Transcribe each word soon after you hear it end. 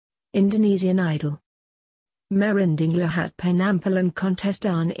Indonesian Idol. Merinding Lihat Penampilan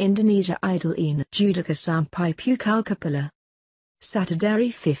Kontestan Indonesia Idol in Judika Sampai Pukul Kepala. Satu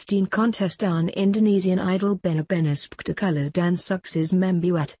dari 15 Kontestan Indonesian Idol benar-benar spektakuler dan sukses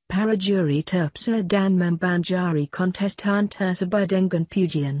membuat para juri terpesona dan membanjiri Kontestan tersebut dengan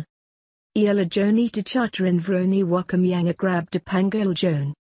pujian. Ialah Joanita Chatarine Veroni Wakum yang akrab dipanggil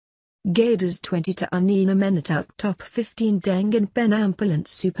Joan. Gadis 20 tahun menetap top 15 dengan penampilan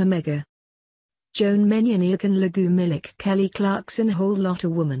super mega. Joan menyanyikan lagu milik Kelly Clarkson Whole Lotta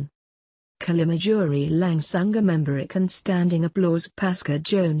Woman. Kelima juri langsung memberikan standing applause pasca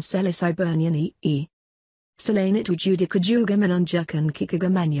Joan selesai bernyanyi. Selain itu Judika juga menunjukkan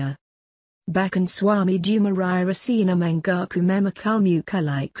kekagumannya. Bahkan suami Duma Riris mengaku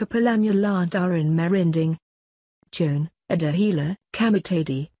memukul-mukuli kepalanya lantaran merinding. Joan, ada hila, kami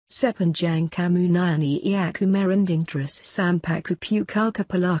tadi, sepanjang kamu nyanyi aku merinding terus sampai ku pukul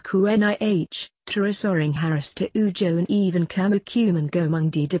kepalaku nih, terus orang harus tahu Joan even kamu ngomong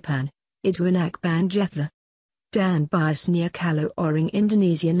di depan. Itu anak banjetlah. Dan biasanya kalau orang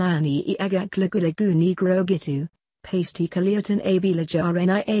Indonesia nyanyi agak lagu-lagu negro gitu, pasti kelihatan bila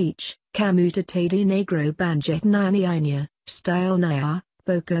jarang kamu tadi negro banjet nyanyinya, stylenya,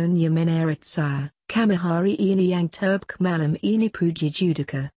 pokoknya menarik saya, kami hari ini yang terbaik malam ini puji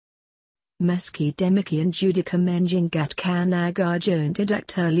Judika. Meski demikian Judika mengingatkan agar Joan tidak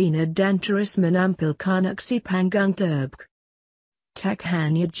terlena dan terus menampilkan aksi panggung terbaik. Tak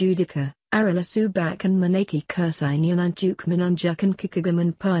hanya Judika, adalah bahkan menaiki kursanya untuk menunjukkan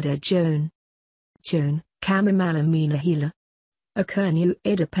kekaguman pada Joan. Joan, kami malam ini hila. Akhirnya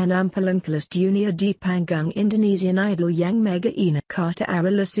ada penampilan kelas dunia di panggung Indonesian Idol yang mega ini kata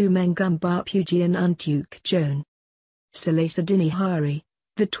adalah menggambar pujian untuk Joan. Selasa dini hari,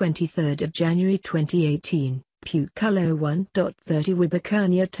 the 23rd of January 2018. Pukul 1:30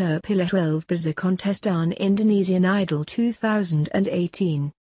 Wibakanya terpilih 12 besar Kontestan Indonesian Idol 2018.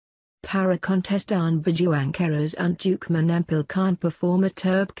 Para kontestan berjuang keras untuk menampilkan performa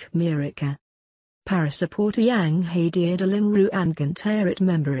terbaik mereka. Para supporter yang hadir dalam ruangan turut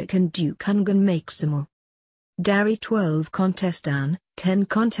memberikan dukungan maksimal. Dari 12 kontestan, 10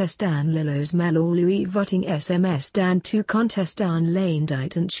 kontestan lolos melalui voting SMS dan 2 kontestan lain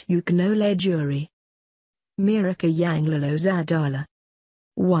ditentukan oleh juri. Mereka yang lolos adalah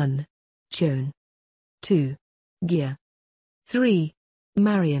 1. Joan 2. Gia 3.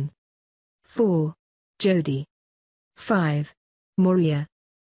 Marian 4. Jody 5. Moria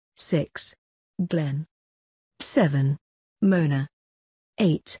 6. Glenn 7. Mona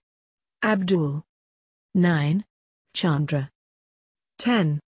 8. Abdul 9. Chandra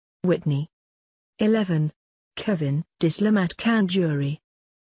 10. Whitney 11. Kevin diselamatkan juri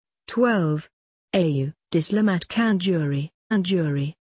 12. Ayu diselamatkan juri.